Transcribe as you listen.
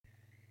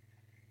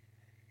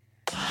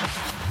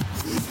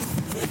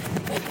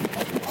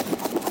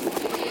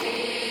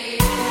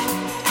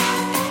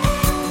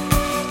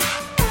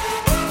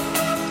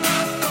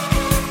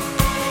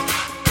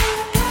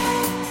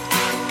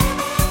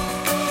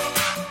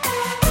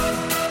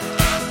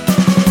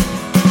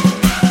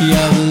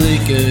Jeg ved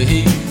ikke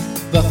helt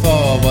hvorfor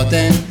og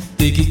hvordan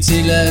det gik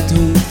til, at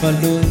hun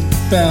forlod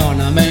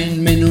børn og mand,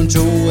 men hun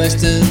tog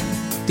afsted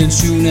den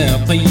 7.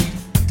 april.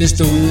 Det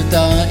stod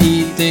der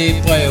i det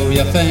brev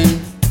jeg fandt.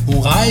 Hun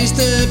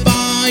rejste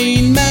bare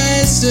en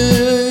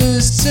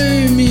masse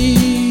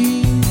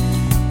sømil,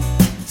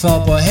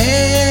 for på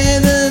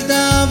havet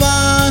der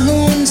var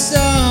hun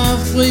så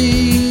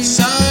fri.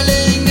 Så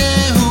længe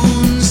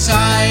hun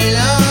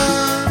sejler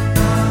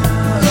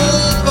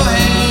ud på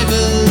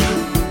havet,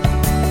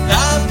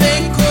 der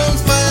fik hun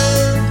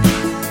fred,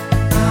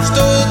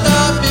 stod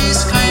der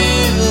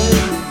beskrevet,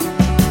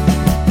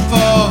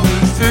 for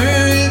hun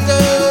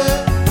følte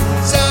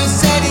sig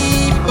sat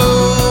i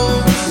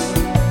bås,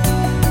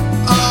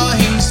 og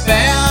hendes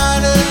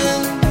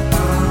verden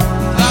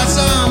var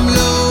som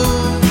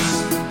lås.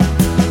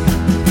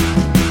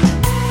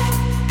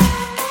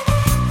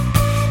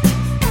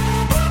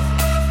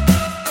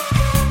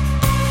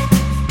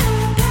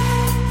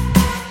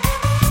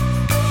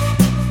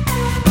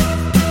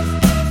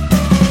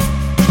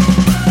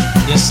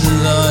 Jeg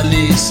sidder og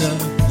læser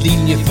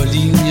linje for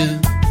linje,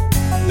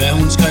 hvad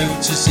hun skrev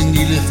til sin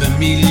lille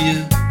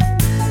familie.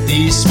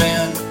 Det er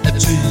svært at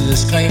tyde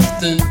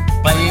skriften,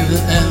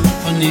 brevet er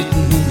fra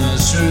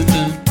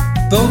 1917.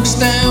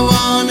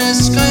 Bogstaverne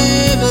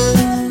skrevet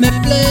med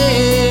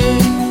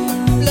blæk,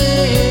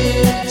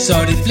 så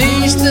de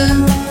fleste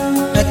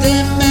af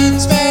dem er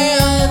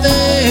tværet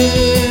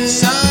væk.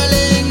 Så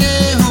længe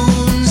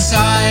hun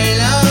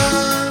sejler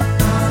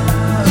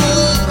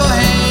ud på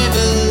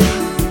havet,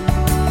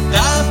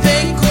 der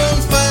fik hun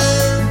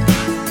fred,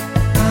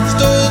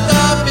 stod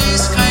der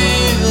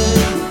beskrevet,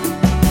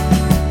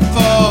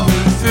 for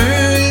hun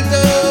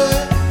følte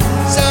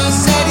sig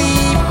sat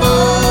i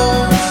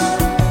bås,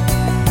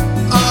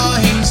 og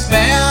hendes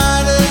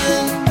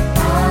verden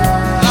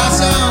var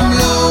som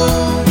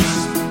lås.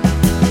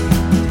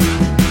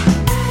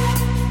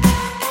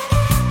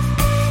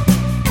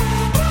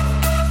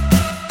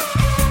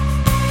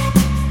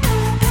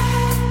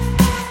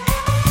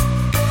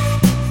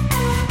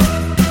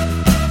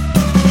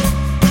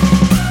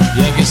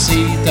 Jeg kan se,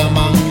 der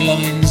mangler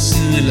en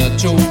side eller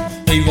to,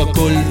 river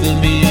gulvet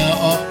mere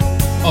op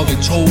og vil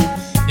tro,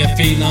 jeg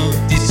finder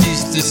de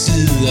sidste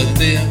sider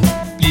der.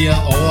 Bliver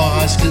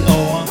overrasket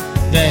over,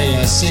 hvad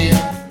jeg ser.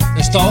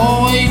 Der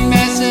står en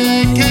masse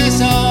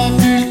kasser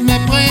fyldt med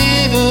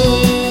breve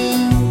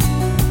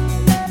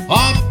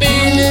og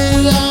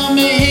billeder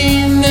med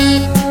hende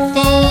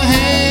på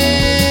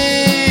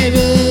havet.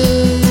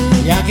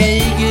 Jeg kan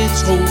ikke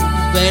tro,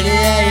 hvad det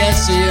er jeg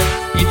ser.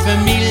 En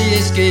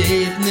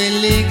familieskæbne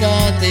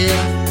ligger der.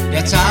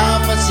 Jeg tager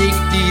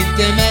forsigtigt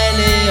dem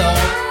alle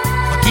op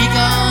og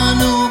kigger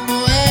nu